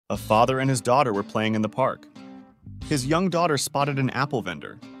A father and his daughter were playing in the park. His young daughter spotted an apple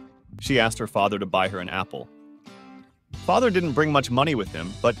vendor. She asked her father to buy her an apple. Father didn't bring much money with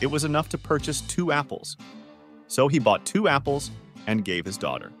him, but it was enough to purchase 2 apples. So he bought 2 apples and gave his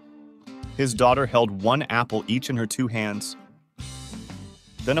daughter. His daughter held 1 apple each in her 2 hands.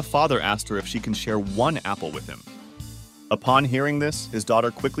 Then a father asked her if she can share 1 apple with him. Upon hearing this, his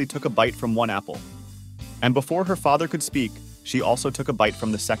daughter quickly took a bite from 1 apple. And before her father could speak, she also took a bite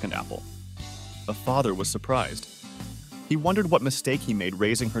from the 2nd apple. The father was surprised. He wondered what mistake he made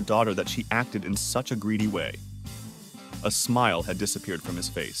raising her daughter that she acted in such a greedy way. A smile had disappeared from his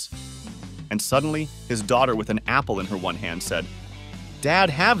face. And suddenly, his daughter with an apple in her one hand said, "Dad,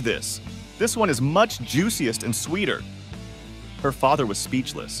 have this! This one is much juiciest and sweeter." Her father was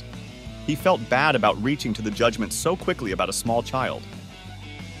speechless. He felt bad about reaching to the judgment so quickly about a small child.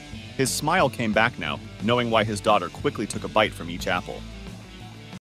 His smile came back now, knowing why his daughter quickly took a bite from each apple.